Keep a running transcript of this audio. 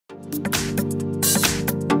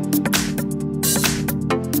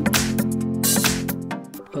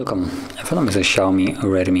Welcome, my name is Xiaomi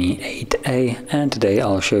Redmi 8A, and today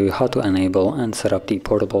I'll show you how to enable and set up the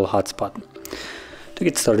portable hotspot. To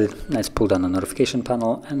get started, let's pull down the notification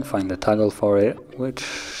panel and find the toggle for it,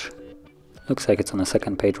 which looks like it's on the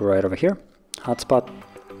second page right over here, hotspot.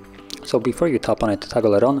 So before you tap on it to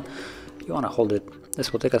toggle it on, you want to hold it.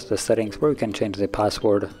 This will take us to the settings where we can change the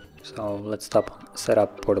password. So let's tap on set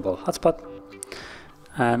up portable hotspot,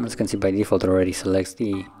 and as you can see, by default it already selects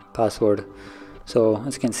the password. So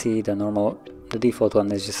as you can see, the default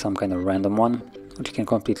one is just some kind of random one, which you can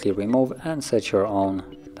completely remove and set your own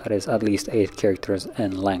that is at least 8 characters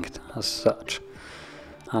in length as such.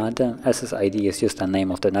 Then SSID is just the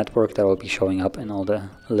name of the network that will be showing up in all the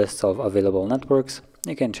lists of available networks.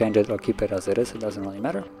 You can change it or keep it as it is, it doesn't really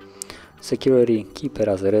matter. Security, keep it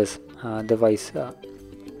as it is. Device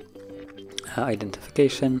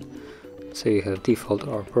identification, so you have default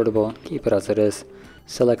or portable, keep it as it is.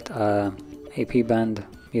 Select AP band,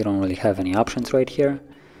 you don't really have any options right here,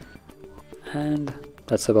 and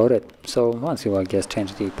that's about it. So once you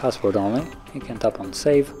change the password only, you can tap on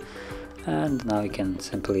save, and now you can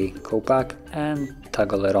simply go back and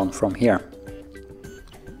toggle it on from here.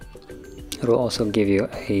 It will also give you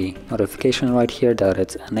a notification right here that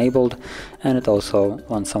it's enabled, and it also,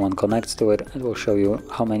 once someone connects to it, it will show you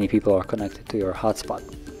how many people are connected to your hotspot.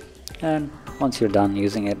 And once you're done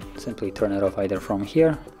using it, simply turn it off either from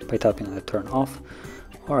here by tapping on the turn off,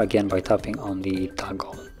 or again by tapping on the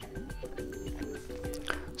toggle.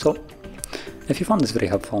 So, if you found this video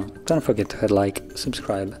helpful, don't forget to hit like,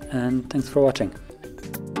 subscribe, and thanks for watching.